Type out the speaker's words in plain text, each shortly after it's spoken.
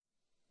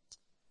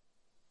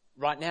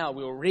Right now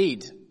we will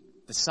read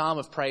the Psalm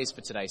of Praise for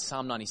today,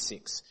 Psalm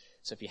 96.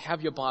 So if you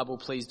have your Bible,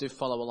 please do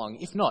follow along.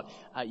 If not,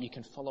 you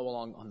can follow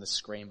along on the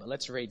screen. But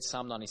let's read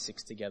Psalm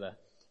 96 together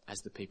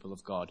as the people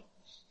of God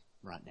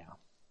right now.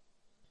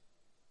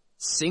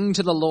 Sing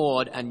to the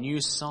Lord a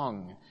new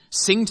song.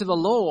 Sing to the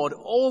Lord,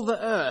 all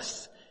the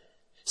earth.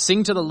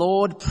 Sing to the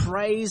Lord,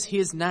 praise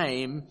his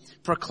name.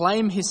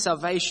 Proclaim his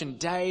salvation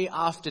day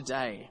after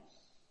day.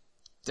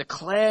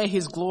 Declare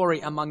his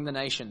glory among the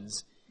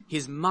nations,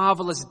 his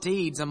marvelous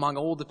deeds among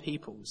all the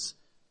peoples.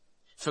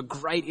 For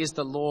great is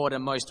the Lord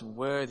and most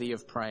worthy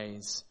of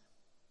praise.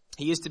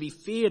 He is to be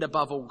feared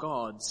above all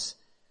gods.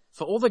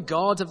 For all the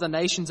gods of the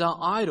nations are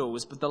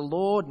idols, but the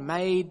Lord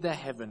made the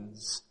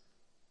heavens.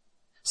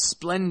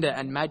 Splendor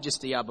and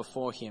majesty are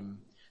before him.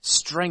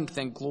 Strength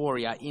and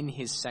glory are in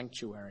his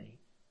sanctuary.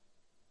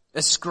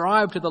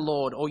 Ascribe to the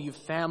Lord, all you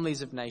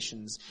families of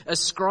nations.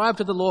 Ascribe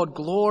to the Lord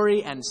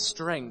glory and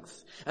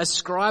strength.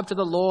 Ascribe to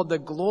the Lord the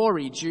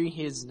glory due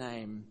his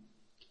name.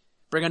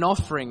 Bring an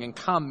offering and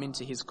come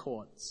into his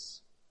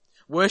courts.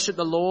 Worship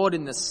the Lord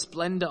in the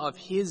splendor of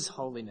his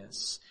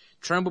holiness.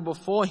 Tremble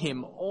before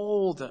him,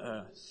 all the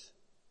earth.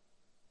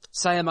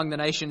 Say among the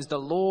nations, the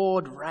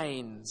Lord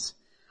reigns.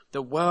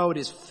 The world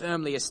is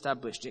firmly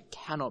established. It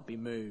cannot be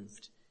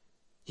moved.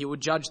 He will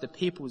judge the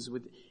peoples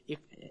with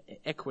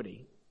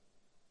equity.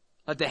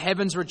 Let the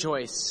heavens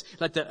rejoice.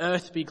 Let the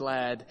earth be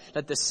glad.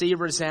 Let the sea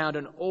resound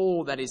and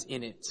all that is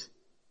in it.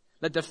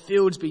 Let the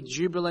fields be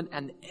jubilant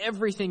and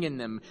everything in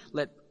them.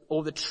 Let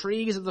all the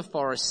trees of the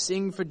forest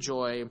sing for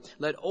joy.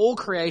 Let all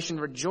creation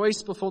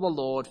rejoice before the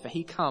Lord, for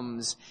he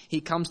comes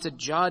to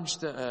judge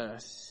the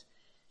earth.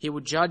 He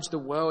will judge the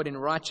world in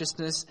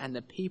righteousness and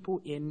the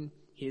people in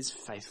his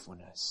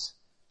faithfulness.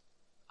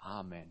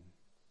 Amen.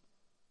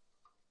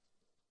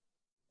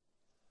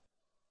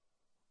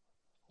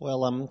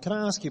 Well, can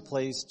I ask you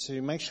please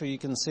to make sure you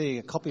can see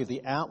a copy of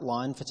the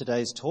outline for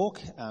today's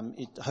talk.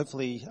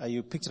 Hopefully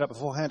you picked it up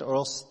beforehand, or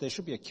else there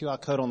should be a QR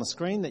code on the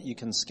screen that you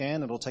can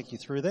scan. It'll take you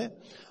through there.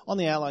 On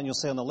the outline you'll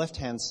see on the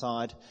left-hand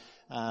side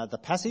the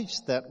passage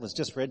that was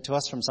just read to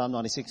us from Psalm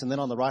 96, and then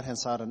on the right-hand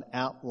side an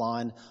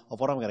outline of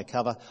what I'm going to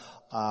cover.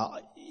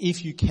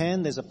 If you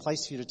can, there's a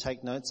place for you to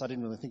take notes. I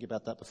didn't really think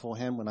about that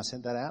beforehand when I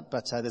sent that out,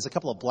 but there's a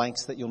couple of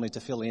blanks that you'll need to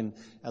fill in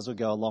as we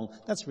go along.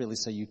 That's really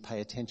so you pay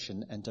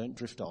attention and don't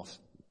drift off.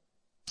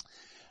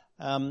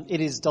 It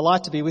is a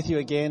delight to be with you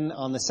again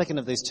on the second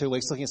of these 2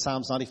 weeks, looking at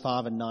Psalms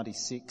 95 and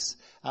 96.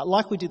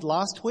 Like we did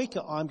last week,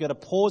 I'm going to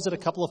pause at a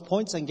couple of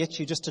points and get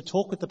you just to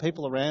talk with the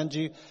people around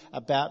you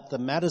about the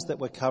matters that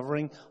we're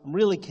covering. I'm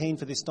really keen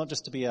for this not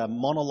just to be a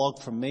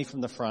monologue from me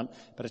from the front,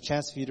 but a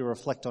chance for you to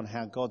reflect on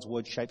how God's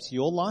Word shapes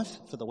your life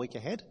for the week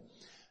ahead.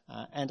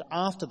 And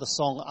after the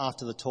song,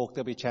 after the talk,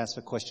 there'll be a chance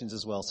for questions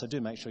as well. So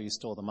do make sure you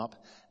store them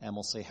up, and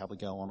we'll see how we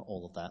go on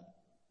all of that.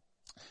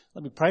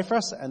 Let me pray for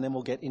us, and then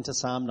we'll get into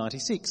Psalm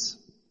 96.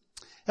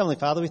 Heavenly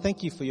Father, we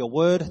thank you for your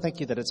word.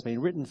 Thank you that it's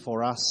been written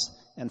for us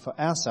and for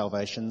our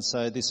salvation.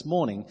 So this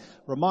morning,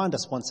 remind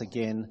us once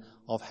again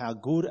of how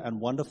good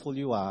and wonderful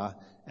you are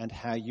and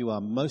how you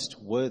are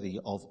most worthy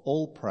of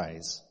all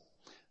praise.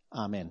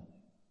 Amen.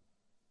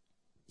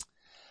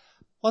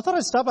 Well, I thought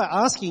I'd start by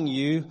asking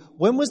you,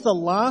 when was the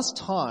last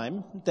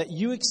time that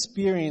you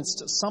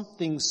experienced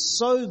something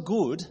so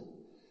good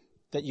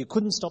that you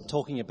couldn't stop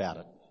talking about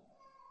it?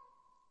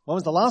 When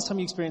was the last time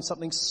you experienced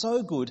something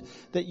so good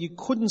that you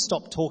couldn't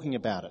stop talking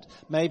about it?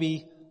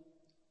 Maybe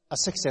a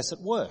success at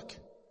work.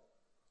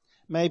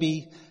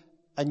 Maybe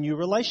a new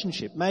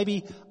relationship.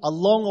 Maybe a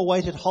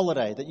long-awaited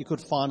holiday that you could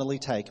finally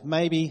take.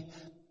 Maybe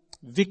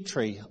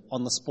victory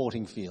on the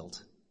sporting field.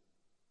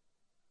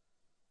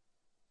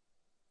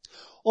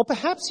 Or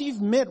perhaps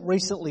you've met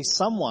recently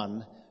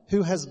someone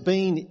who has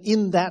been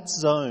in that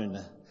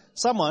zone.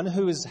 Someone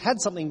who has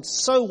had something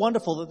so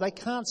wonderful that they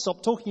can't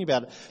stop talking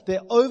about it. They're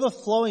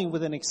overflowing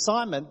with an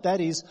excitement that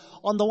is,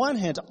 on the one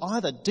hand,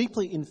 either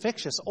deeply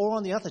infectious or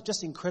on the other,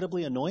 just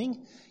incredibly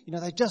annoying. You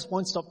know, they just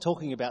won't stop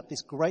talking about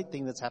this great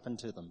thing that's happened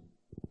to them.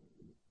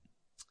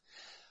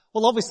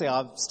 Well, obviously,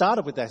 I've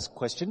started with that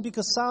question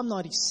because Psalm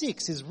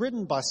 96 is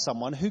written by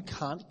someone who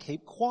can't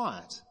keep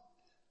quiet.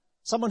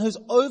 Someone who's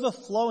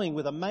overflowing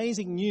with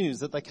amazing news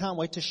that they can't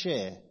wait to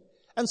share.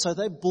 And so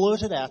they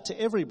blurt it out to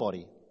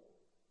everybody.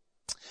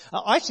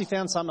 I actually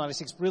found Psalm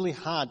 96 really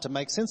hard to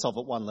make sense of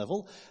at one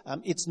level.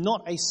 It's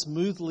not a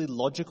smoothly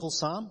logical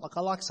psalm. Like,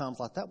 I like psalms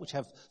like that, which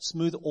have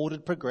smooth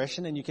ordered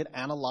progression and you can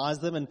analyze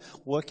them and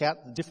work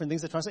out the different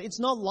things they're trying to say. It's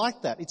not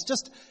like that.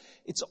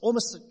 It's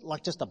almost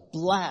like just a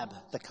blab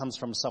that comes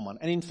from someone.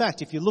 And in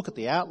fact, if you look at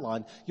the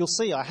outline, you'll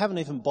see I haven't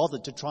even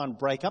bothered to try and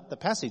break up the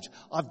passage.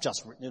 I've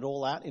just written it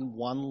all out in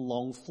one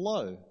long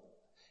flow.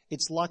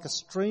 It's like a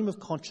stream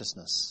of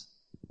consciousness.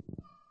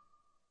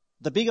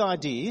 The big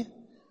idea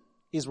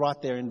is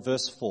right there in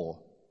verse 4.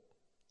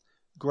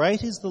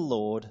 Great is the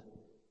Lord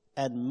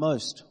and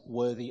most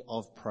worthy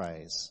of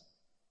praise.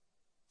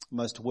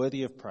 Most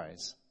worthy of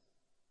praise.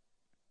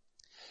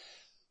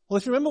 Well,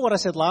 if you remember what I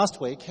said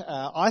last week,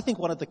 I think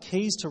one of the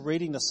keys to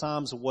reading the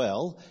Psalms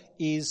well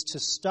is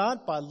to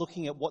start by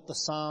looking at what the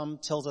Psalm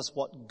tells us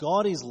what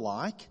God is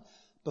like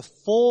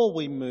before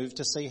we move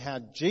to see how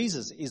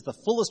Jesus is the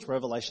fullest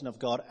revelation of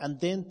God, and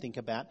then think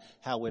about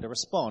how we're to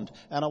respond.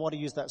 And I want to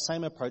use that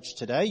same approach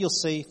today. You'll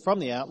see from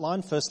the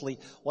outline, firstly,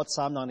 what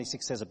Psalm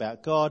 96 says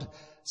about God,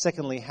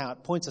 secondly, how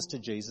it points us to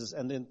Jesus,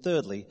 and then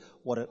thirdly,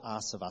 what it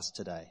asks of us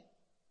today.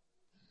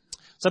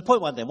 So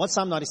point one then, what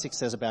Psalm 96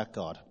 says about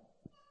God.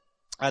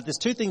 There's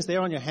two things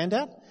there on your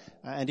handout,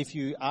 and if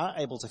you are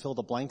able to fill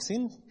the blanks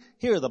in,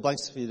 here are the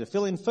blanks for you to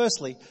fill in.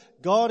 Firstly,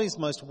 God is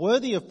most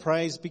worthy of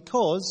praise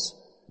because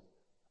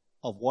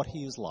of what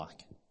he is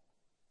like.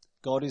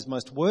 God is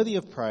most worthy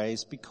of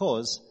praise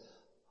because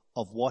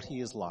of what he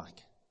is like.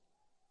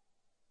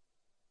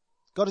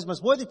 God is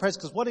most worthy of praise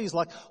because what he is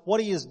like,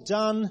 what he has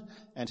done,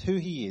 and who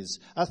he is.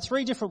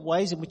 Three different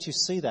ways in which you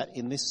see that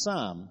in this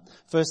psalm.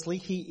 Firstly,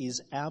 he is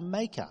our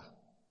maker.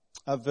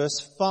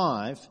 Verse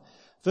 5,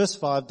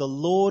 the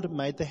Lord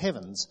made the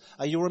heavens.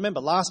 You'll remember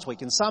last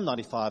week in Psalm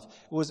 95, it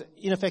was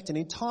in effect an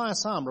entire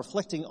psalm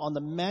reflecting on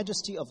the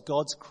majesty of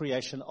God's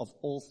creation of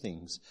all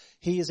things.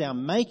 He is our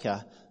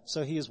maker,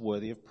 so he is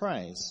worthy of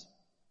praise.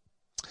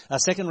 A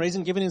second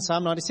reason given in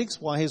Psalm 96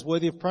 why he is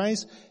worthy of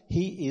praise,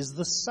 he is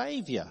the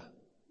Saviour.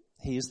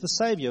 He is the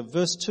Saviour.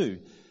 Verse 2,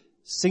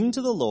 sing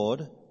to the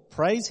Lord,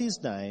 praise his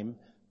name,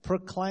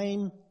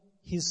 proclaim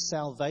his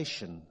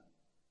salvation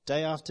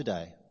day after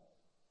day.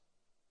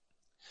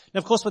 Now,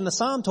 of course, when the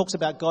psalm talks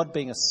about God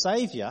being a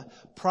saviour,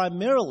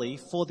 primarily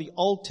for the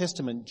Old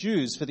Testament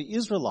Jews, for the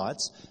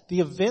Israelites, the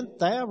event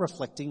they are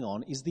reflecting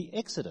on is the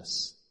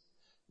Exodus.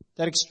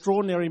 That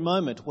extraordinary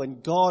moment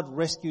when God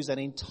rescues an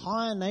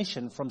entire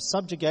nation from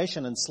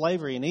subjugation and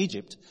slavery in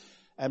Egypt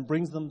and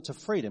brings them to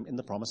freedom in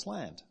the Promised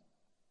Land.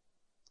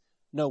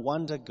 No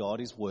wonder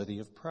God is worthy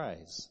of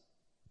praise.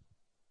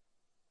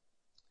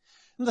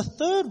 And the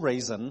third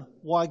reason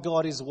why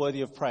God is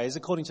worthy of praise,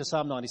 according to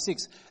Psalm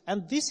 96,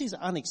 and this is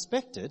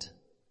unexpected,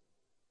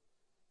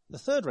 the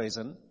third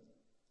reason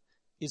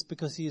is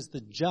because he is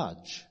the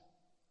judge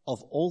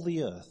of all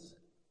the earth.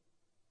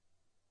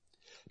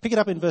 Pick it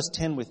up in verse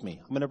 10 with me.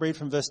 I'm going to read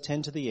from verse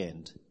 10 to the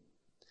end.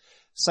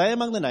 Say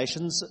among the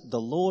nations, the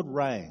Lord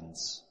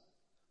reigns.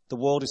 The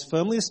world is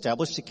firmly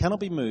established, it cannot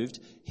be moved.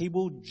 He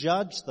will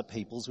judge the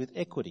peoples with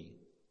equity.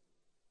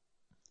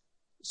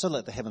 So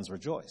let the heavens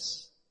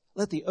rejoice.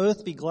 Let the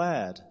earth be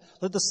glad.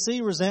 Let the sea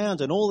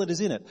resound and all that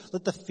is in it.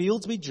 Let the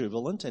fields be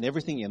jubilant and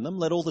everything in them.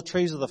 Let all the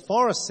trees of the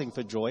forest sing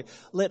for joy.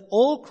 Let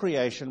all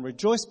creation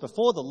rejoice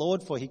before the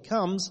Lord, for he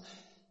comes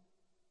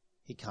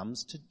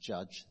to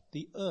judge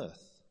the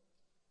earth.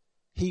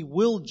 He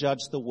will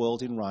judge the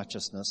world in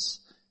righteousness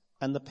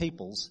and the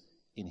peoples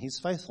in his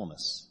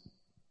faithfulness.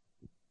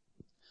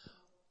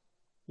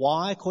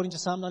 Why, according to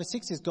Psalm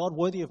 96, is God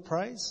worthy of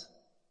praise?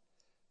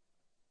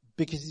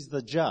 Because he's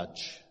the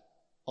judge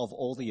of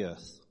all the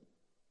earth.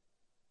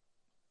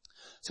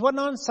 So what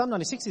Psalm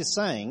 96 is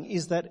saying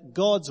is that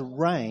God's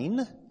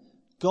reign,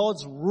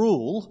 God's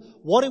rule,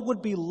 what it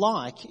would be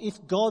like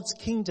if God's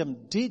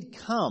kingdom did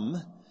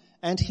come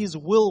and his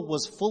will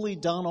was fully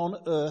done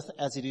on earth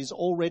as it is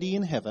already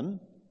in heaven,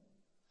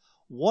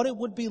 what it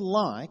would be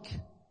like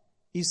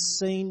is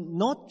seen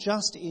not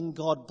just in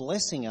God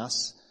blessing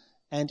us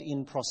and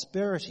in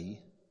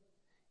prosperity,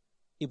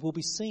 it will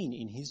be seen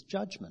in his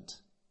judgment.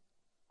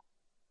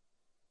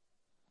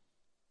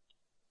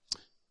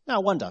 Now I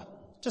wonder,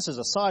 just as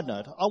a side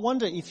note, I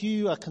wonder if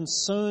you are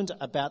concerned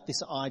about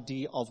this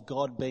idea of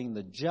God being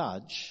the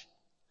judge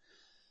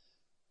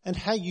and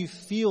how you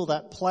feel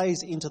that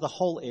plays into the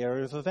whole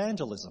area of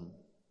evangelism.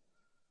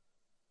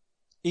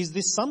 Is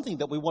this something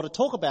that we want to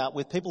talk about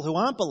with people who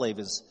aren't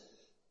believers?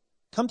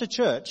 Come to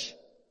church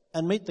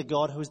and meet the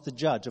God who is the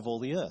judge of all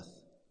the earth.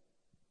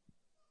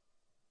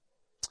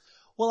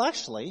 Well,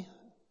 actually,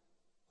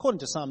 according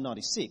to Psalm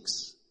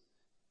 96,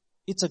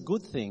 it's a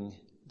good thing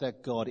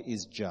that God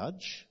is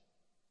judge.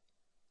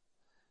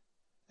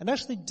 And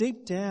actually,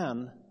 deep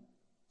down,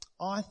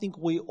 I think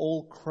we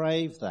all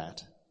crave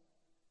that.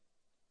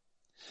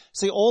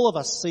 See, all of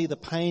us see the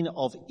pain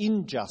of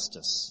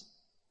injustice,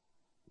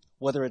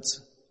 whether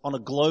it's on a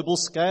global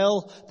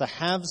scale, the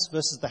haves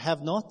versus the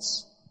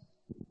have-nots,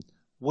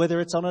 whether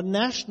it's on a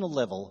national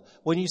level,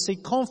 when you see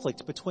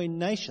conflict between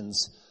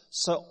nations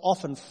so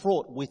often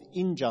fraught with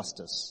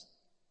injustice.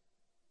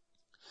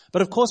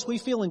 But of course, we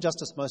feel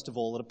injustice most of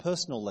all at a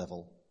personal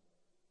level.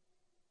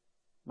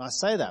 And I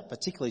say that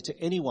particularly to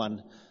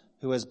anyone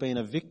who has been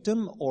a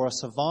victim or a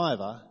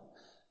survivor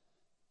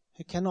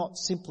who cannot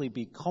simply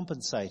be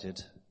compensated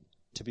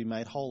to be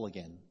made whole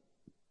again.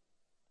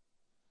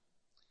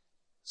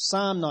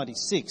 Psalm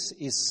 96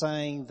 is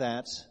saying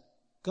that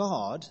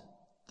God,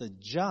 the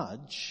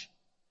judge,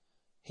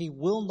 he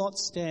will not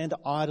stand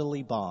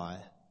idly by.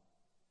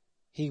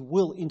 He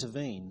will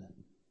intervene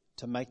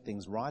to make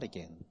things right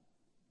again.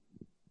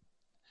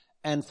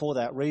 And for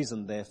that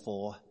reason,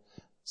 therefore,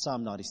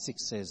 Psalm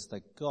 96 says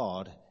that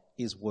God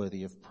is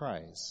worthy of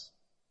praise.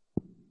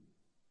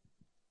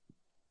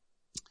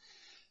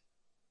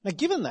 Now,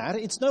 given that,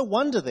 it's no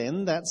wonder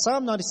then that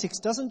Psalm 96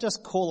 doesn't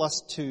just call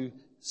us to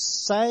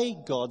say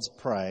God's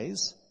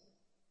praise,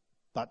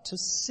 but to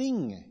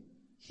sing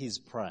his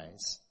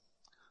praise.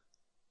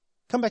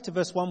 Come back to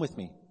verse 1 with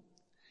me.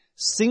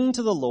 Sing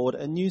to the Lord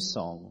a new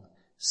song.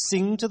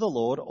 Sing to the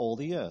Lord all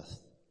the earth.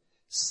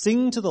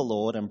 Sing to the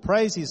Lord and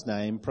praise his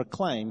name.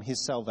 Proclaim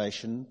his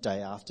salvation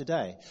day after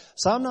day.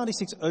 Psalm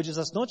 96 urges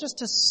us not just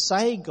to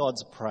say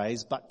God's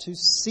praise, but to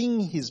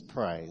sing his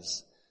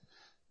praise.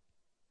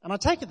 And I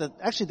take it that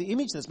actually the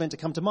image that's meant to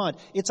come to mind,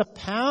 it's a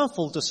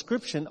powerful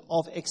description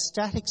of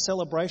ecstatic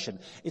celebration.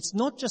 It's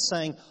not just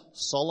saying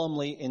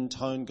solemnly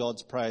intone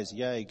God's praise,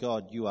 yea,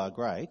 God, you are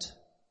great.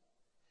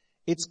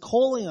 It's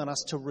calling on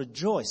us to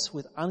rejoice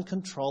with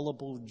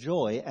uncontrollable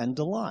joy and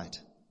delight.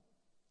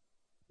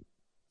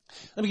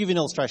 Let me give you an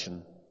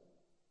illustration.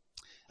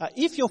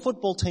 If your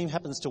football team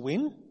happens to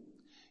win,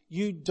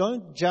 you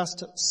don't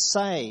just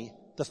say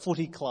the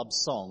footy club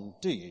song,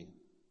 do you?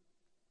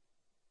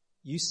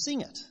 You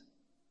sing it.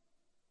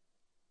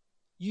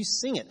 You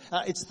sing it.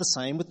 It's the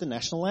same with the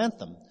national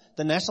anthem.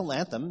 The national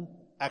anthem,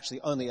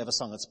 actually only ever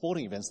sung at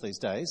sporting events these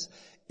days,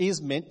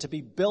 is meant to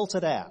be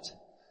belted out,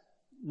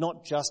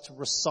 not just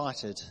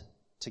recited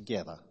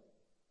together.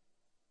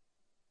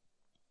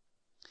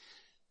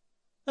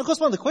 Now, of course,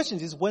 one of the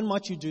questions is, when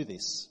might you do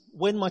this?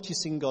 When might you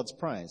sing God's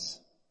praise?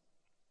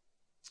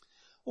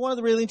 Well, one of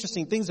the really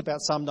interesting things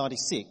about Psalm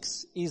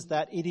 96 is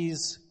that it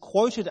is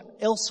quoted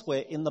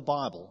elsewhere in the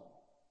Bible.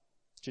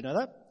 Do you know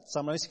that?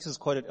 Psalm 96 is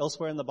quoted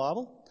elsewhere in the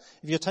Bible.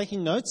 If you're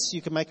taking notes,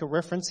 you can make a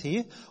reference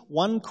here.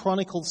 1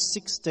 Chronicles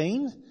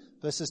 16,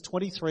 verses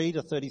 23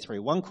 to 33.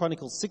 1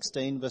 Chronicles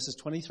 16, verses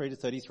 23 to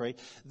 33.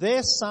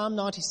 There, Psalm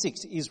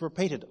 96 is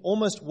repeated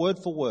almost word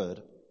for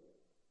word.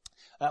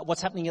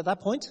 What's happening at that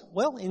point?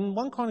 Well, in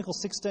 1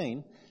 Chronicles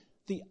 16,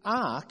 the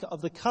Ark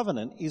of the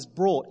Covenant is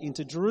brought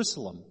into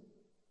Jerusalem.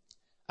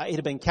 It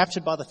had been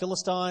captured by the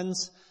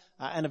Philistines,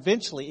 and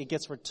eventually it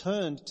gets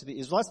returned to the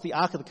Israelites. The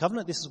Ark of the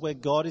Covenant, this is where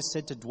God is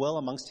said to dwell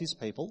amongst his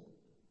people.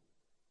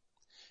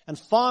 And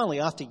finally,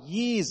 after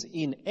years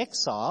in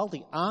exile,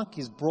 the Ark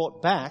is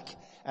brought back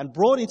and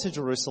brought into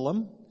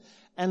Jerusalem.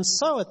 And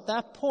so at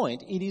that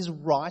point, it is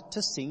right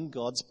to sing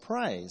God's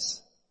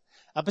praise.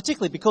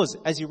 Particularly because,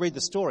 as you read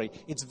the story,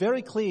 it's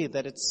very clear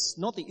that it's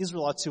not the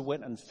Israelites who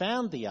went and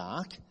found the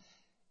Ark.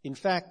 In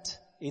fact,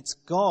 it's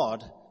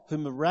God who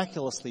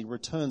miraculously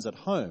returns it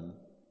home.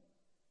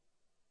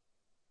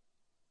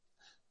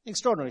 The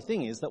extraordinary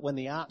thing is that when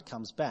the Ark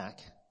comes back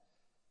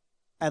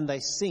and they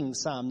sing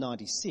Psalm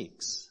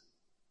 96,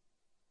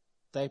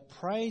 they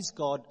praise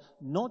God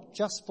not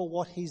just for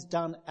what he's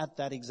done at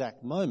that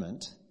exact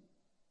moment.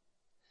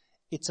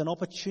 It's an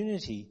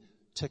opportunity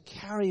to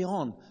carry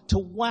on, to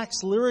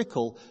wax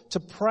lyrical, to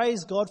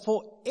praise God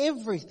for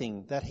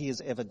everything that he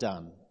has ever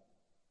done,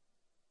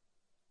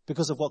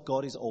 because of what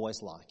God is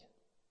always like.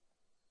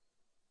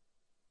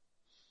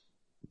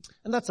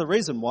 And that's the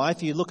reason why,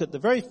 if you look at the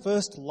very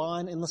first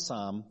line in the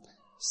psalm,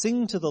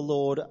 sing to the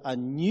Lord a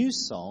new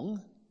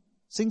song,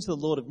 sing to the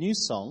Lord a new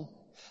song,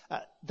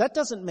 that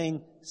doesn't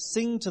mean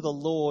sing to the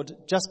Lord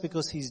just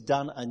because he's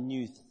done a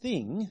new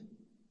thing.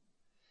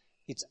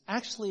 It's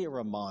actually a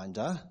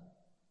reminder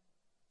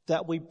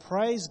that we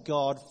praise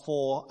God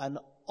for an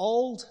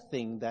old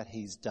thing that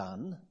he's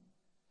done,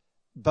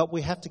 but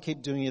we have to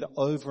keep doing it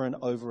over and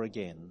over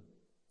again.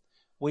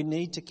 We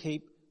need to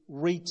keep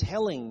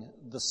retelling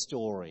the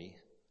story,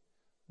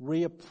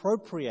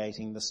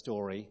 reappropriating the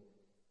story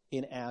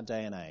in our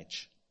day and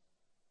age.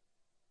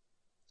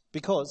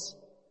 Because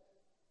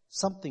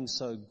something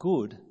so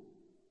good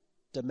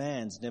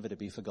demands never to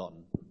be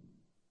forgotten.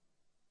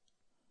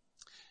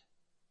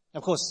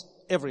 Of course,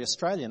 every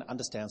Australian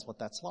understands what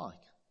that's like.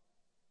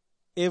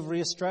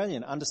 Every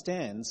Australian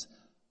understands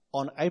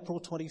on April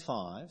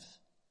 25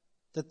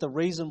 that the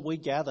reason we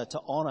gather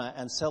to honour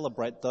and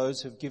celebrate those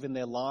who've given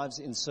their lives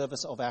in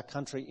service of our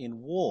country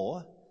in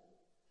war,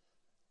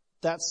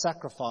 that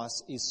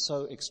sacrifice is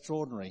so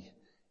extraordinary.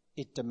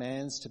 It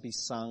demands to be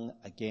sung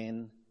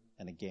again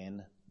and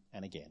again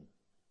and again.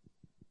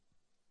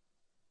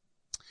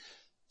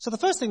 So the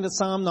first thing that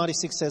Psalm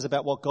 96 says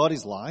about what God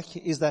is like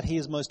is that he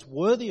is most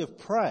worthy of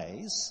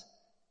praise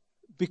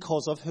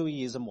because of who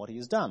he is and what he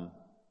has done.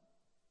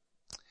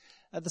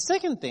 The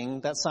second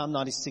thing that Psalm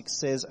 96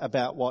 says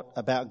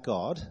about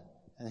God,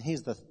 and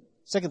here's the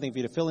second thing for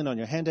you to fill in on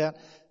your handout,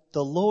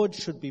 the Lord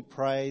should be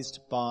praised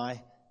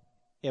by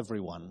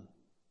everyone.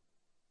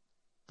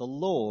 The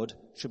Lord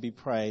should be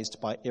praised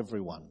by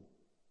everyone.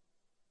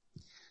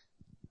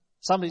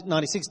 Psalm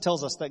 96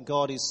 tells us that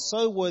God is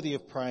so worthy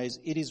of praise,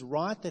 it is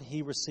right that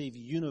he receive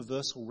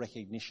universal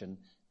recognition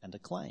and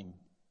acclaim.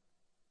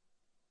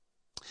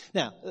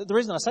 Now, the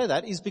reason I say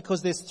that is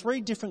because there's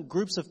three different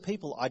groups of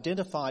people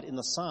identified in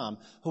the psalm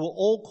who are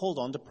all called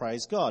on to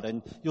praise God.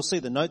 And you'll see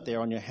the note there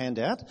on your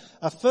handout.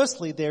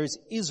 Firstly, there is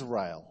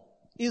Israel.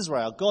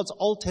 Israel, God's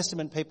Old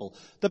Testament people,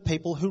 the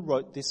people who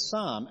wrote this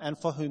psalm and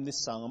for whom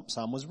this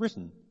psalm was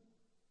written.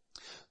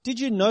 Did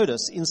you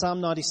notice in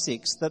Psalm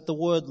 96 that the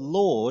word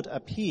Lord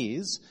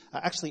appears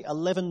actually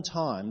 11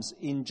 times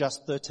in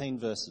just 13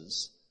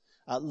 verses?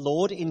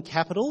 Lord in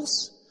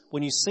capitals.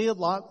 When you see it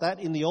like that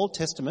in the Old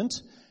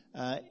Testament,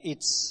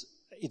 it's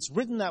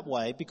written that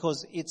way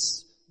because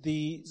it's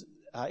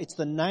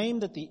the name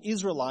that the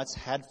Israelites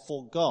had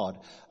for God,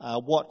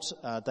 what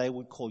they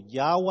would call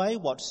Yahweh,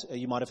 what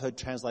you might have heard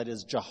translated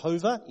as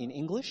Jehovah in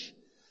English.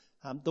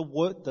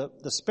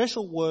 The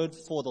special word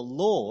for the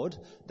Lord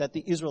that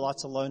the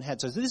Israelites alone had.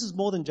 So this is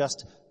more than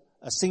just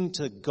sing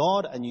to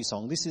God a new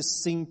song. This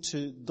is sing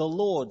to the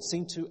Lord,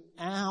 sing to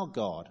our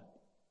God.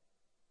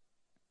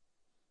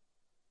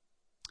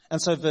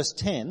 And so verse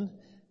 10,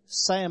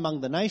 say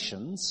among the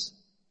nations,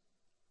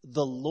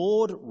 the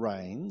Lord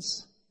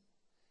reigns.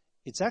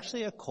 It's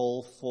actually a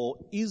call for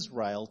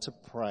Israel to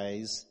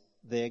praise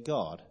their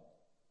God.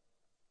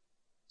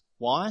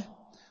 Why?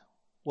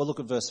 Well, look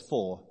at verse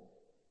 4.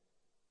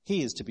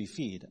 He is to be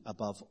feared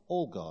above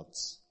all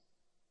gods.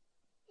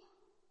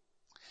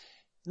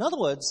 In other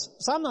words,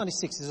 Psalm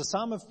 96 is a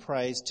psalm of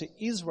praise to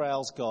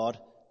Israel's God,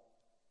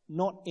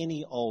 not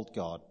any old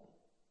God.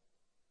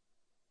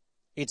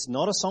 It's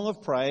not a song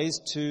of praise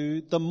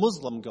to the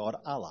Muslim god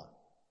Allah.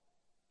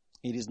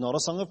 It is not a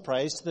song of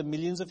praise to the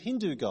millions of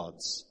Hindu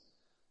gods.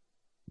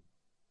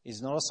 It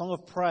is not a song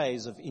of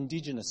praise of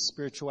indigenous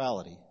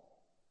spirituality.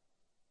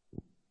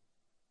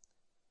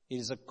 It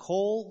is a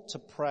call to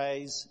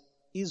praise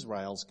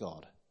Israel's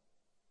God.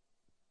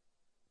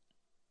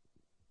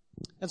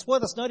 It's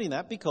worth us noting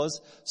that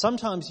because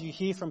sometimes you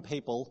hear from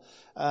people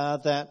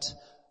that,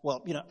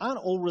 aren't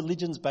all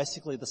religions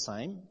basically the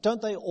same?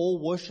 Don't they all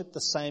worship the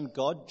same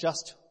God,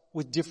 just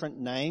with different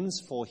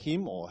names for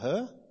him or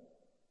her?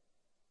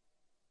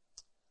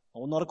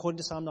 Well, not according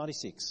to Psalm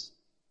 96.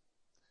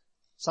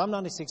 Psalm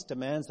 96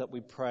 demands that we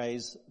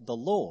praise the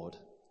Lord.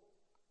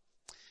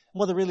 And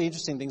one of the really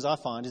interesting things I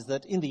find is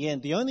that in the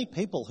end, the only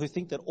people who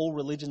think that all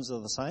religions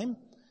are the same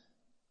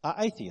are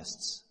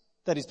atheists.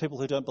 That is, people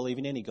who don't believe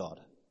in any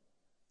God.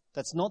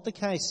 That's not the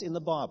case in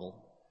the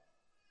Bible.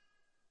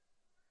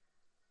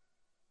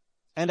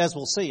 And as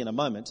we'll see in a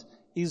moment,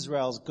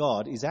 Israel's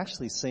God is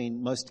actually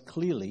seen most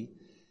clearly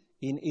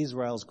in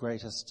Israel's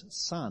greatest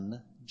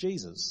son,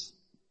 Jesus.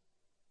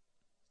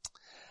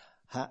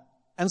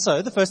 And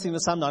so the first thing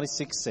that Psalm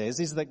 96 says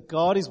is that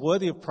God is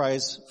worthy of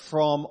praise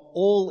from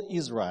all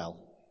Israel.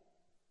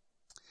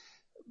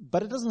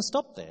 But it doesn't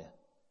stop there.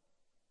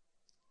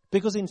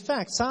 Because in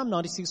fact, Psalm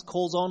 96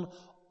 calls on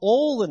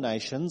all the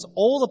nations,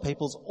 all the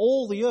peoples,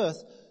 all the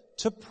earth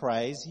to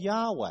praise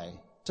Yahweh,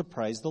 to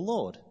praise the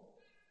Lord.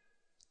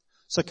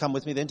 So come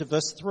with me then to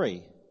verse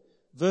 3.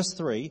 Verse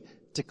 3,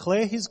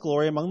 declare his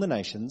glory among the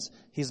nations,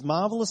 his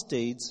marvelous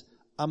deeds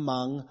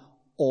among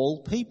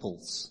all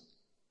peoples.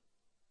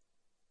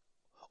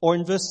 Or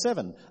in verse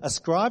 7,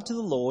 ascribe to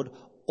the Lord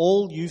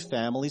all you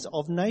families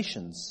of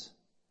nations.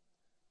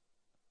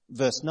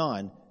 Verse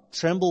 9,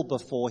 tremble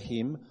before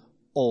him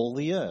all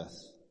the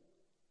earth.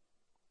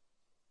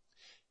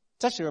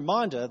 It's actually a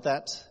reminder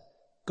that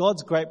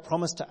God's great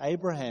promise to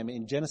Abraham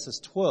in Genesis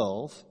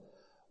 12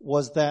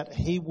 was that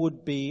he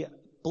would be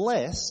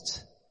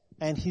blessed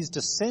and his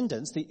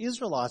descendants, the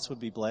Israelites, would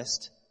be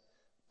blessed,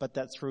 but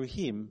that through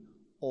him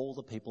all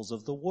the peoples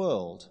of the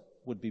world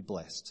would be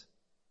blessed.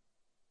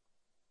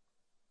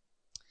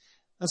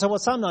 And so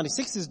what Psalm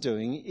 96 is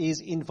doing is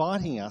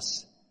inviting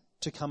us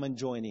to come and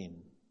join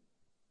in.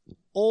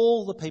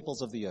 All the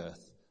peoples of the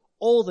earth,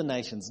 all the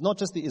nations, not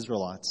just the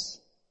Israelites.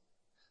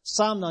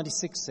 Psalm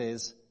 96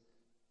 says,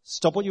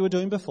 stop what you were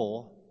doing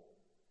before.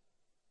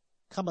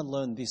 Come and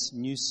learn this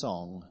new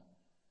song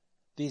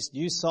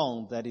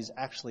that is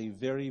actually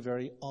very,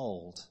 very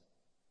old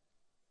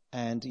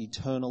and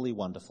eternally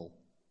wonderful.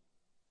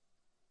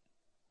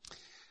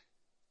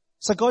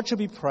 So God should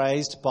be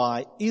praised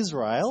by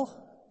Israel.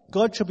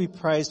 God should be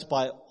praised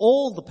by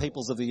all the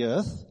peoples of the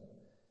earth.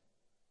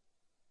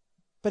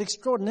 But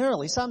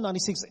extraordinarily, Psalm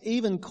 96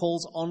 even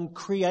calls on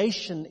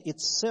creation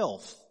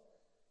itself,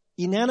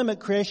 inanimate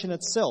creation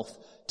itself,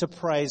 to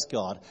praise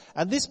God.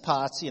 And this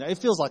part, it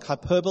feels like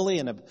hyperbole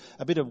and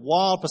a bit of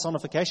wild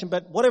personification,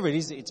 but whatever it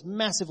is, it's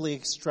massively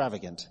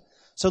extravagant.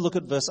 So look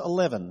at verse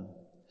 11.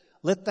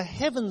 Let the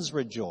heavens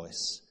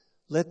rejoice.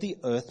 Let the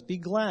earth be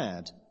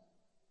glad.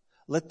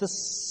 Let the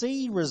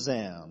sea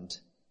resound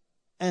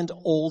and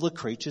all the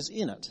creatures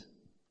in it.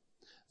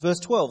 Verse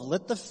 12,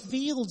 let the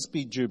fields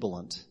be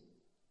jubilant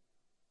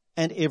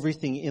and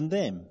everything in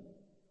them.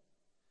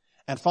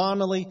 And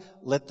finally,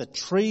 let the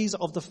trees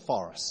of the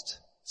forest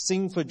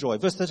sing for joy.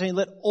 Verse 13,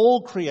 let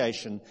all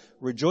creation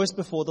rejoice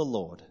before the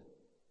Lord.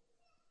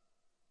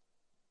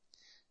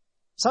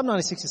 Psalm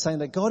 96 is saying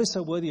that God is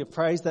so worthy of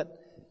praise that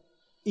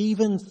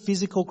even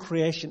physical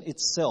creation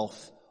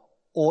itself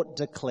ought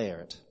to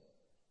declare it.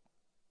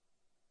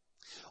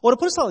 Or to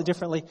put it slightly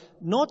differently,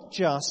 not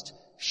just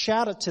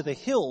shout it to the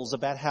hills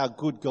about how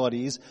good God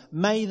is,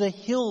 may the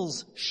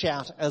hills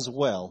shout as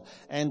well.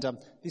 And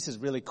this is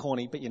really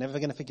corny, but you're never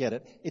going to forget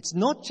it. It's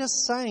not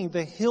just saying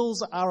the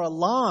hills are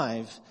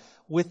alive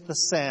with the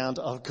sound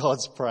of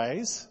God's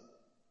praise.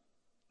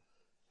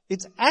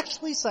 It's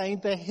actually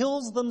saying the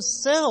hills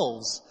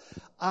themselves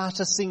are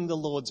to sing the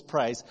Lord's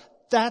praise.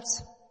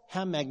 That's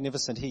how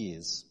magnificent he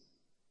is.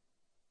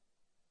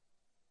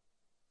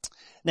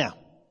 Now,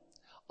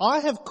 I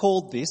have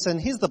called this,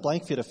 and here's the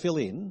blank for you to fill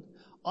in,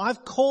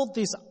 I've called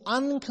this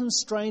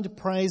unconstrained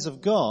praise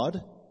of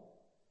God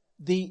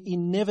the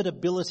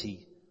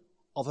inevitability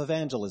of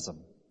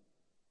evangelism.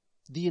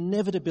 The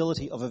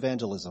inevitability of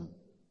evangelism.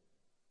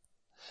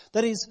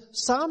 That is,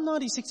 Psalm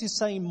 96 is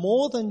saying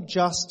more than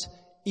just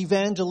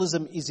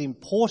evangelism is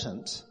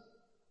important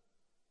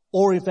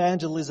or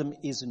evangelism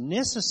is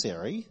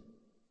necessary.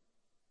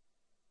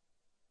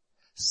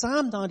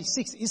 Psalm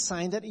 96 is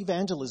saying that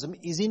evangelism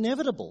is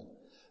inevitable.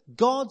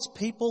 God's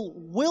people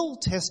will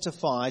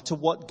testify to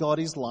what God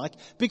is like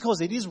because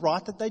it is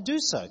right that they do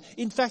so.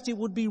 In fact, it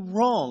would be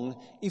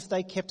wrong if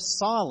they kept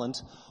silent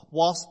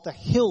whilst the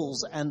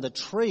hills and the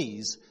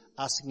trees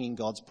are singing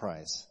God's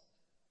praise.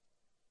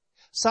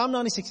 Psalm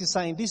 96 is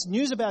saying this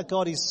news about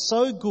God is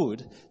so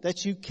good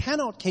that you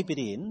cannot keep it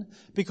in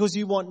because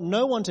you want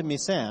no one to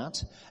miss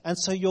out, and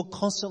so you're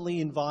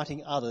constantly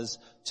inviting others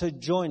to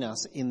join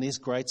us in this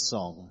great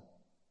song.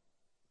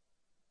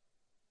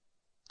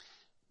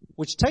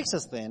 Which takes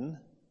us then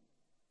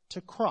to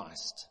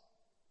Christ,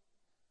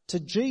 to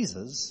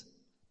Jesus,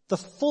 the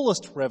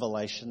fullest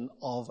revelation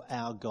of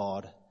our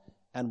God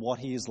and what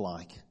he is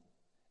like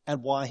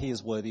and why he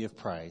is worthy of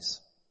praise.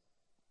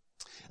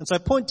 And so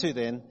point 2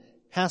 then,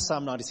 how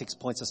Psalm 96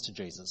 points us to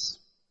Jesus.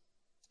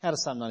 How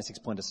does Psalm 96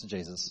 point us to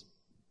Jesus?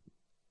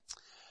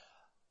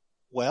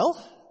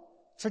 Well,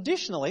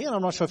 traditionally, and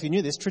I'm not sure if you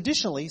knew this,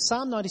 traditionally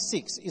Psalm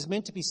 96 is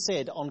meant to be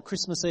said on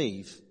Christmas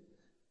Eve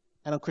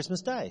and on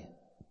Christmas Day.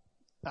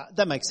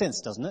 That makes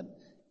sense, doesn't it?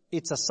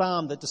 It's a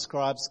psalm that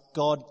describes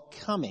God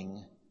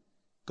coming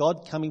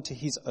to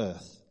his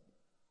earth.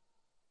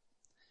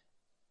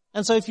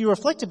 And so if you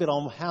reflect a bit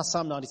on how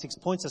Psalm 96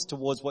 points us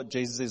towards what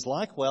Jesus is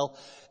like, well,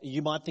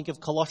 you might think of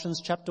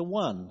Colossians chapter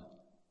 1,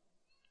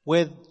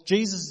 where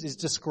Jesus is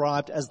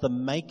described as the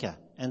maker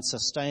and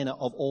sustainer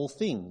of all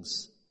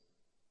things.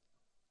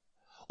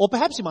 Or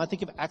perhaps you might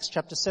think of Acts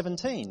chapter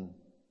 17,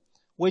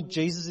 where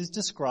Jesus is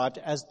described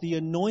as the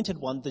anointed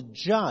one, the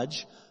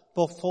judge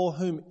before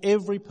whom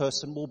every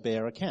person will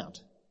bear account.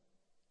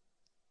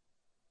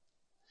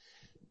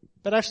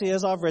 But actually,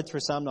 as I've read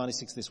through Psalm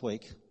 96 this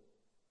week,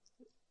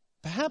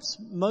 perhaps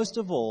most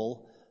of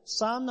all,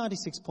 Psalm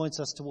 96 points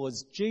us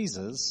towards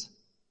Jesus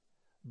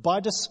by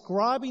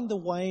describing the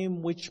way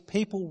in which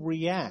people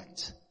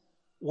react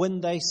when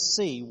they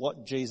see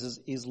what Jesus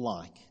is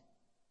like.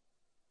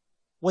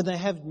 When they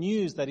have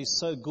news that is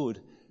so good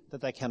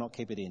that they cannot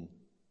keep it in.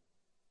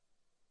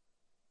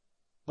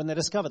 When they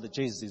discover that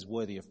Jesus is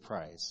worthy of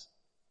praise.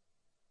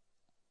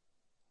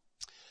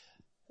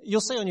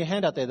 You'll see on your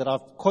handout there that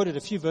I've quoted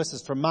a few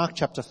verses from Mark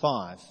chapter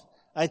 5.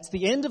 It's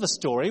the end of a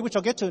story, which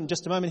I'll get to in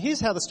just a moment. Here's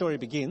how the story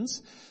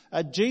begins.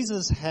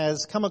 Jesus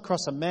has come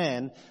across a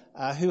man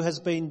who has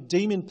been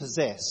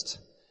demon-possessed.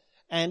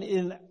 And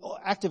in an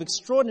act of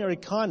extraordinary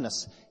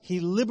kindness, he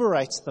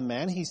liberates the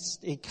man.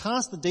 He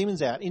casts the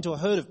demons out into a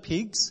herd of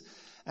pigs.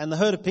 And the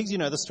herd of pigs, you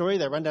know the story,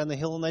 they run down the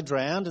hill and they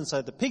drowned. And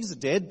so the pigs are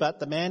dead, but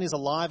the man is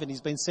alive and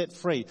he's been set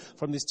free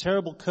from this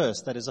terrible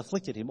curse that has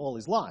afflicted him all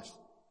his life.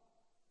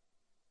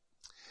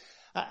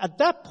 At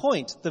that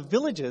point, the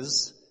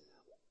villagers,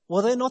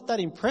 well, they're not that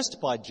impressed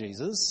by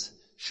Jesus.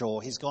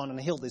 Sure, he's gone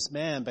and healed this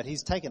man, but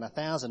he's taken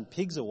 1,000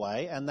 pigs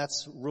away and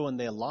that's ruined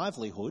their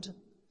livelihood.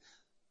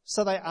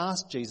 So they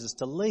asked Jesus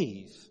to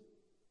leave.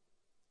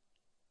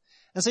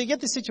 And so you get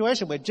this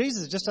situation where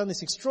Jesus has just done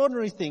this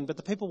extraordinary thing, but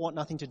the people want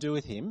nothing to do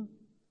with him.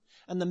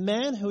 And the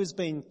man who has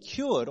been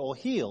cured or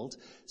healed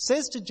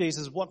says to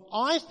Jesus what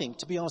I think,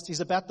 to be honest, is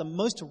about the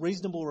most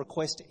reasonable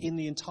request in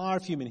the entire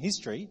of human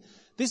history.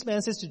 This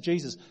man says to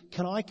Jesus,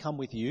 "Can I come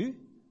with you?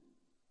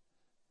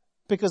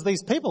 Because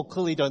these people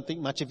clearly don't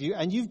think much of you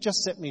and you've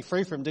just set me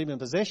free from demon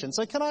possession.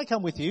 So can I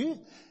come with you?"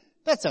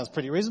 That sounds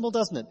pretty reasonable,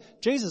 doesn't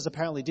it? Jesus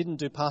apparently didn't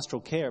do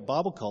pastoral care at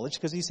Bible college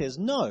because he says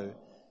no.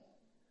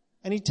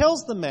 And he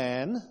tells the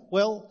man,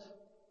 well,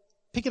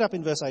 pick it up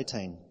in verse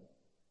 18.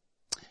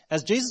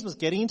 As Jesus was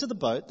getting into the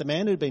boat, the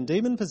man who had been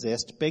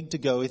demon-possessed begged to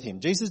go with him.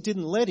 Jesus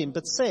didn't let him,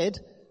 but said,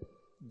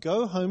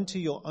 "Go home to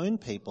your own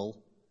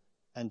people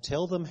and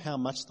tell them how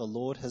much the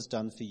Lord has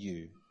done for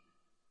you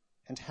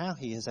and how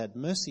he has had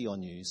mercy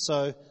on you."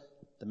 So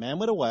the man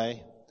went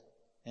away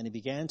and he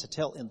began to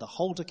tell in the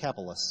whole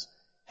Decapolis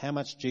how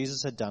much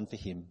Jesus had done for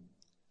him,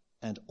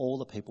 and all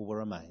the people were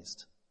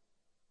amazed.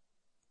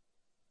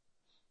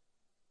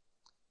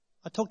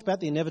 I talked about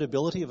the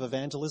inevitability of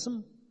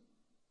evangelism.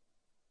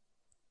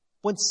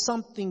 When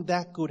something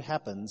that good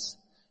happens,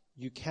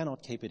 you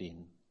cannot keep it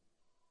in.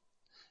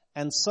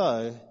 And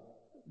so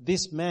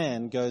this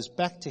man goes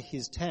back to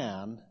his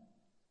town,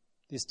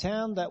 this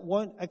town that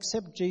won't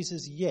accept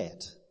Jesus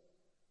yet,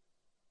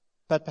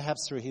 but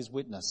perhaps through his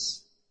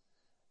witness,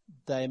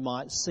 they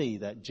might see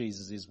that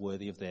Jesus is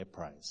worthy of their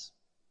praise.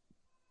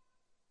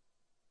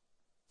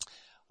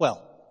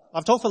 Well,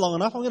 I've talked for long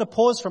enough. I'm going to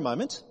pause for a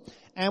moment.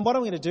 And what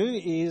I'm going to do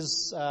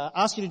is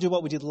ask you to do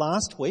what we did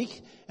last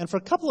week. And for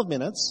a couple of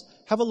minutes,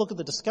 have a look at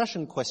the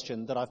discussion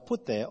question that I've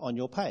put there on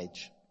your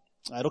page.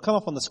 It'll come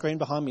up on the screen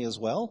behind me as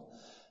well.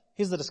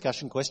 Here's the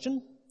discussion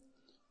question.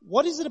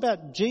 What is it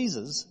about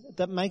Jesus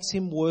that makes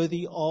him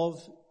worthy of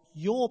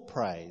your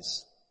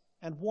praise,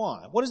 and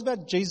why? What is it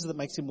about Jesus that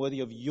makes him worthy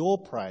of your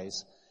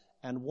praise,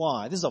 and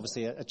why? This is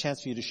obviously a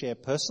chance for you to share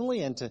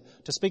personally and to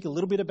speak a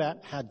little bit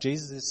about how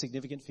Jesus is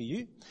significant for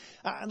you.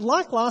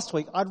 Like last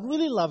week, I'd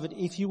really love it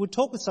if you would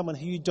talk with someone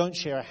who you don't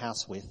share a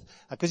house with,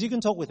 because you can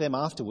talk with them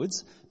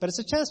afterwards, but it's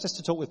a chance just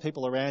to talk with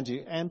people around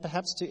you and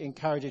perhaps to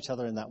encourage each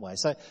other in that way.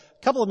 So a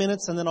couple of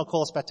minutes and then I'll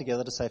call us back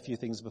together to say a few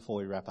things before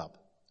we wrap up.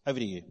 Over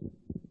to you.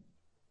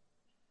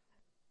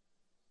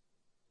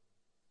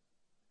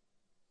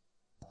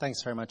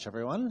 Thanks very much,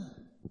 everyone.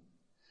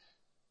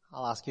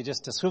 I'll ask you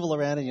just to swivel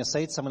around in your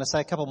seats. I'm going to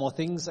say a couple more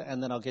things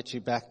and then I'll get you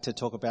back to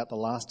talk about the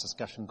last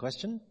discussion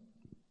question.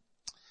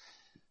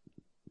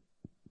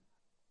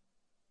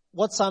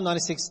 What Psalm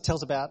 96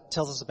 tells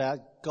us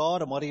about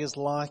God and what he is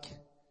like,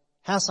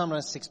 how Psalm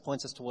 96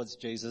 points us towards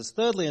Jesus.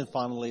 Thirdly and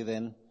finally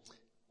then,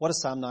 what does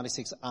Psalm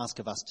 96 ask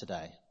of us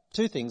today?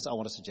 Two things I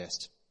want to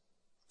suggest.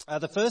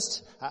 The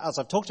first, as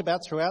I've talked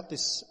about throughout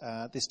this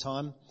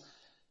time,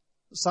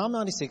 Psalm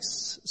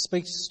 96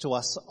 speaks to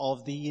us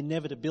of the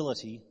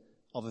inevitability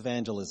of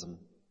evangelism.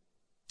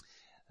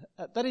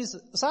 That is,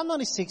 Psalm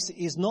 96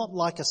 is not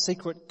like a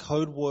secret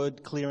code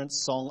word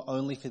clearance song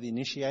only for the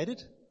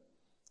initiated.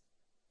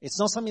 It's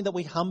not something that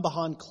we hum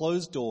behind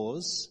closed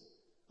doors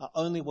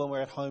only when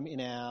we're at home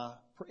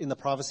in the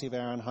privacy of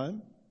our own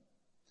home.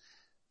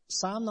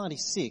 Psalm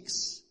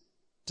 96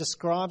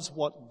 describes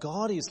what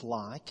God is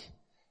like,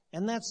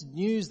 and that's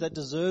news that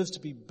deserves to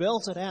be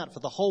belted out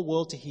for the whole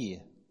world to hear.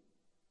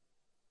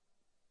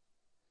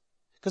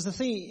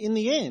 Because in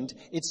the end,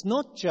 it's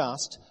not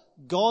just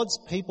God's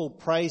people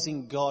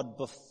praising God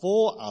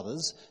before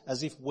others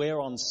as if we're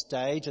on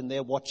stage and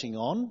they're watching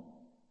on.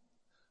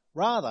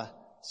 Rather,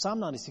 Psalm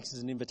 96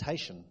 is an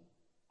invitation.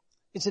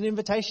 It's an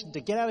invitation to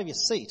get out of your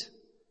seat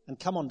and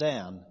come on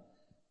down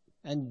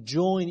and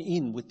join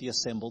in with the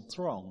assembled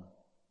throng.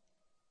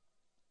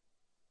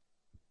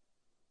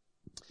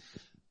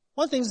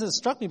 One of the things that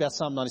struck me about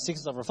Psalm 96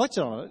 as I've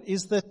reflected on it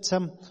is that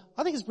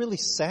I think it's really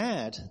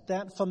sad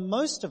that for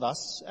most of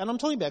us, and I'm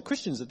talking about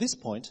Christians at this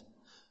point,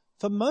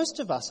 for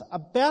most of us,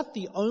 about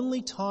the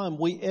only time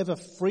we ever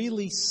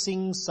freely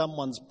sing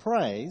someone's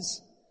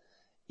praise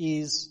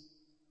is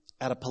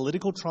at a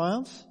political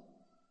triumph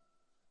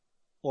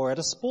or at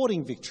a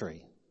sporting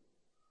victory.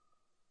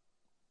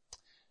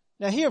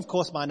 Now here, of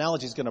course, my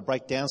analogy is going to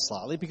break down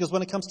slightly because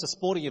when it comes to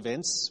sporting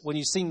events, when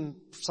you sing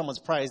someone's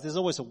praise, there's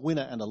always a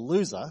winner and a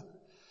loser.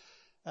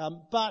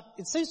 But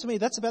it seems to me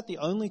that's about the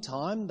only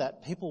time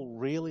that people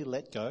really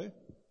let go.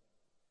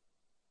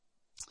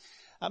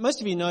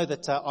 Most of you know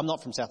that I'm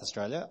not from South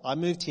Australia. I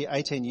moved here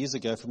 18 years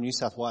ago from New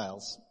South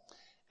Wales.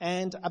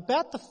 And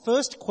about the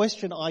first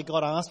question I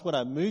got asked when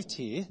I moved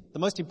here, the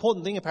most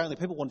important thing apparently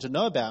people wanted to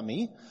know about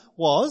me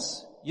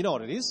was, you know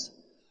what it is,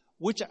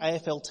 which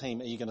AFL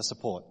team are you going to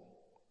support?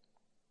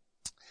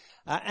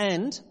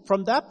 And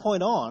from that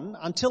point on,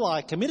 until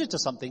I committed to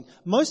something,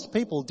 most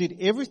people did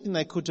everything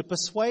they could to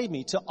persuade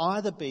me to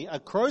either be a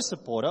Crow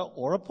supporter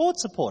or a Port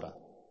supporter.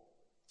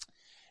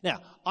 Now,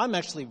 I'm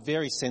actually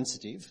very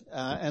sensitive,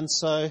 and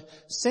so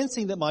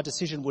sensing that my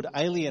decision would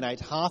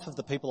alienate half of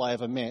the people I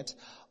ever met,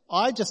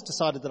 I just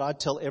decided that I'd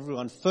tell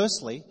everyone,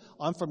 firstly,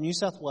 I'm from New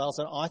South Wales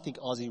and I think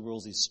Aussie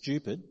rules is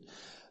stupid.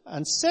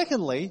 And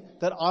secondly,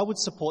 that I would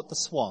support the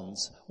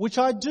Swans, which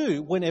I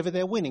do whenever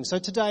they're winning. So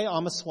today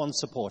I'm a Swan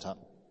supporter.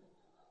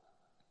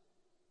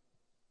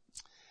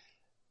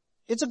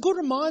 It's a good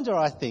reminder,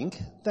 I think,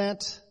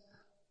 that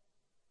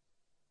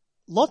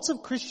lots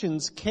of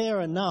Christians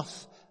care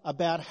enough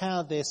about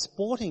how their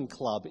sporting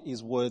club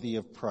is worthy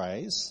of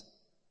praise.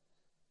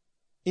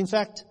 In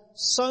fact,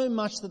 so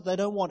much that they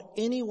don't want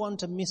anyone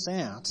to miss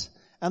out,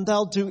 and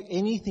they'll do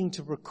anything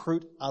to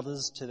recruit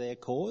others to their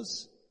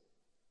cause.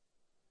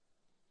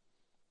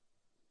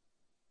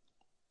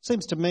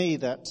 Seems to me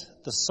that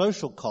the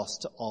social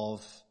cost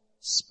of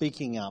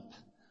speaking up,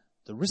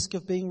 the risk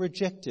of being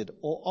rejected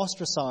or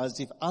ostracised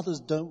if others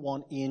don't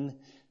want in,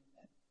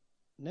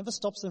 never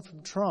stops them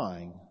from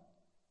trying,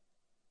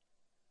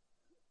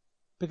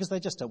 because they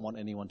just don't want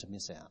anyone to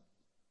miss out.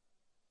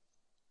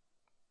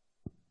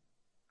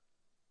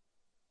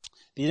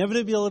 The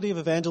inevitability of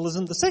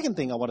evangelism. The second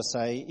thing I want to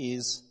say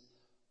is,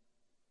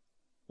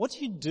 what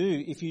do you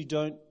do if you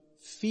don't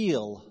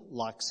feel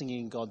like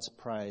singing God's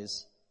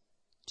praise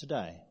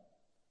today?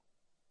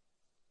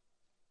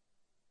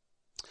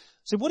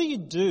 So what do you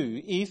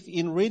do if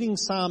in reading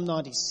Psalm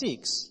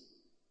 96,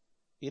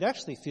 it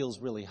actually feels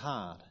really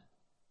hard?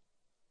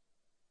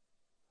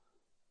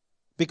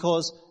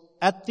 Because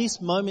at this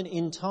moment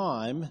in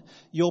time,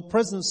 your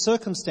present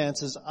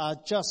circumstances are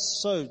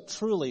just so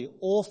truly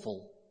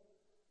awful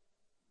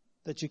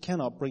that you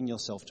cannot bring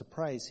yourself to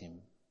praise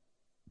him,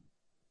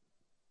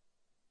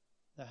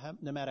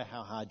 no matter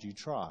how hard you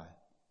try.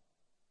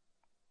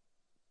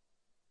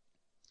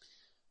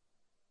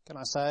 Can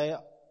I say,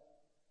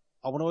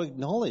 I want to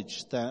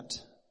acknowledge that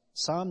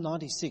Psalm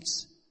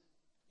 96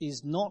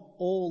 is not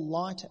all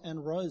light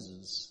and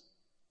roses,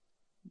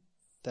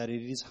 that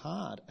it is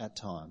hard at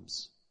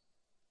times.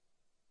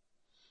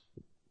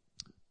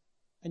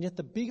 And yet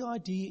the big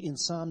idea in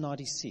Psalm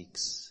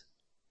 96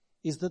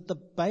 is that the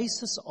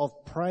basis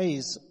of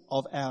praise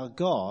of our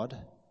God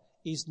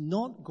is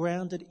not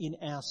grounded in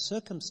our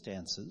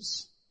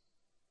circumstances.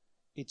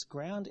 It's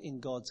grounded in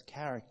God's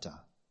character,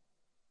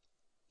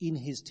 in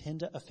his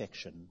tender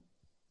affection.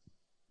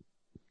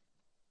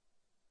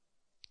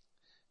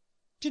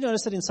 Do you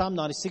notice that in Psalm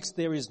 96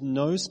 there is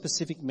no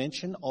specific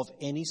mention of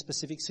any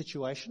specific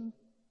situation?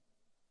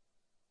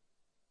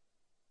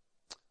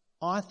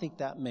 I think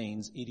that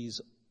means it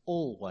is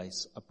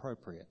always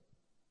appropriate.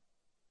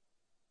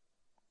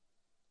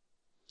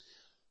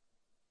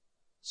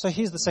 So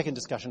here's the second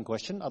discussion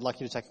question I'd like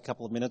you to take a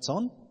couple of minutes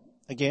on.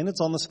 Again, it's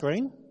on the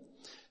screen.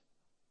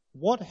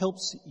 What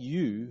helps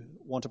you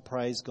want to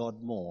praise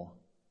God more?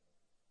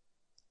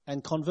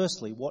 And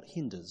conversely, what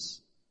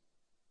hinders?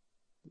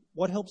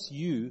 What helps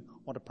you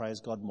want to praise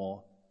God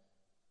more,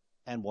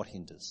 and what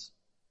hinders?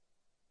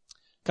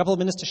 A couple of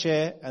minutes to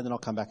share, and then I'll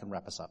come back and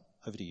wrap us up.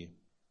 Over to you.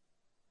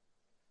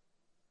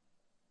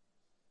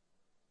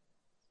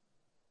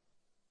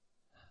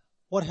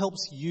 What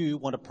helps you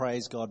want to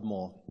praise God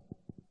more?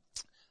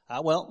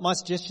 Well, my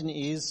suggestion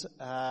is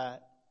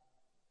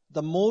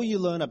the more you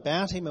learn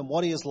about him and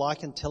what he is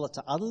like and tell it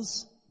to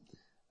others,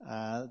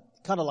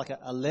 kind of like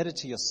a letter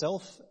to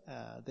yourself,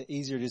 the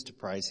easier it is to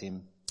praise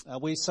him.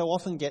 We so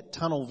often get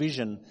tunnel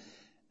vision,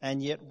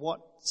 and yet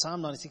what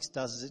Psalm 96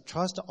 does is it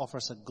tries to offer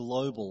us a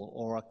global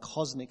or a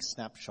cosmic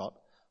snapshot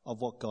of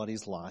what God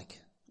is like.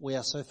 We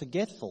are so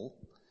forgetful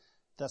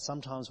that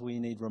sometimes we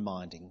need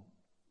reminding.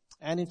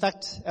 And in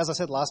fact, as I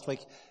said last week,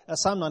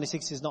 Psalm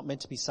 96 is not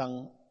meant to be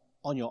sung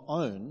on your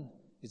own.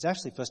 It's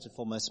actually first and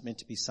foremost meant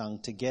to be sung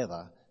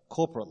together,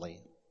 corporately.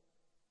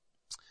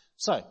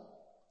 So,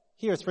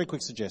 here are 3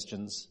 quick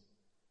suggestions.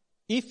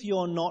 If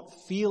you're not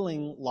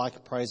feeling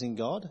like praising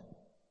God,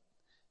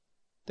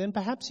 then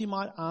perhaps you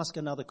might ask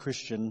another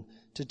Christian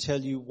to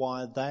tell you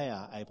why they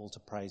are able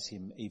to praise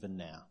him even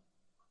now.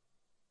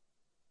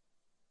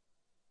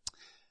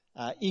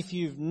 If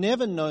you've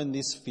never known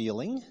this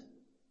feeling,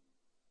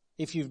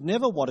 if you've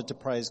never wanted to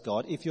praise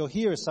God, if you're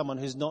here as someone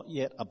who's not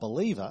yet a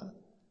believer,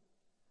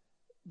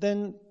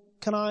 then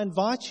can I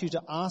invite you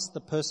to ask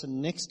the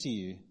person next to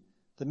you,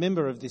 the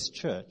member of this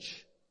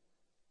church,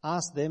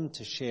 ask them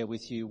to share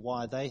with you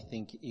why they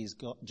think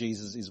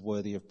Jesus is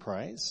worthy of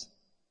praise.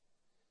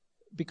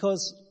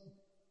 Because,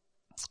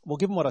 well,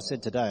 given what I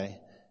said today,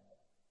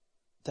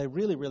 they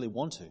really, really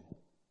want to.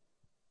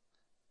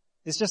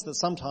 It's just that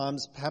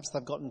sometimes perhaps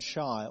they've gotten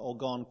shy or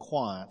gone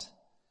quiet,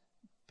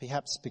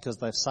 perhaps because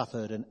they've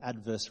suffered an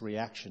adverse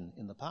reaction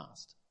in the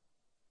past.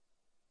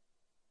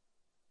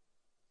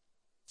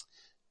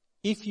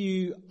 If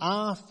you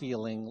are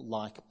feeling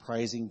like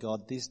praising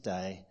God this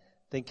day,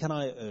 then can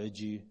I urge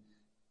you,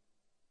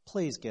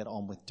 please get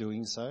on with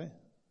doing so,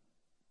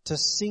 to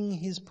sing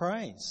his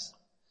praise,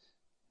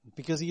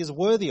 because he is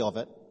worthy of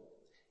it.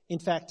 In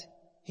fact,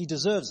 he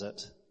deserves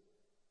it,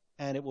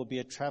 and it will be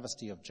a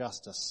travesty of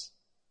justice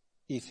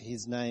if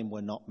his name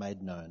were not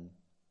made known.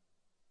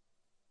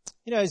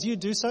 You know, as you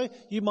do so,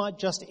 you might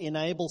just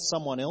enable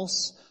someone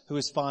else who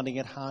is finding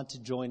it hard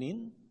to join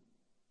in.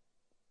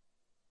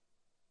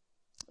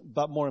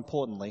 But more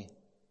importantly,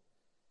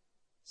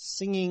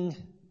 singing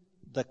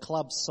the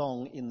club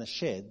song in the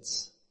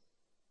sheds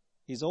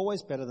is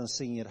always better than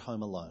singing at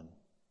home alone.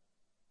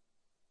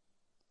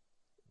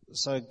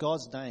 So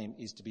God's name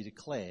is to be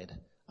declared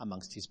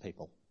amongst his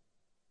people.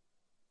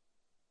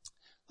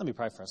 Let me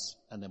pray for us,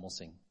 and then we'll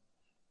sing.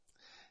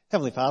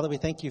 Heavenly Father, we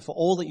thank you for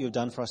all that you have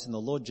done for us in the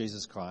Lord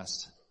Jesus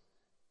Christ.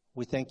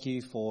 We thank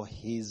you for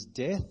his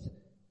death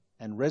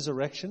and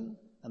resurrection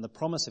and the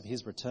promise of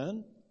his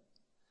return.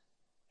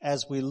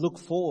 As we look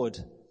forward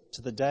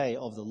to the day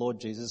of the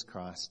Lord Jesus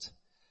Christ,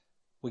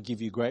 we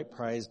give you great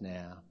praise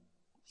now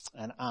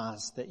and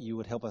ask that you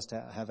would help us to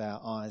have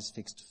our eyes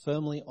fixed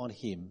firmly on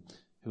him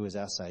who is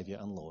our Saviour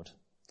and Lord.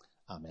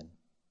 Amen.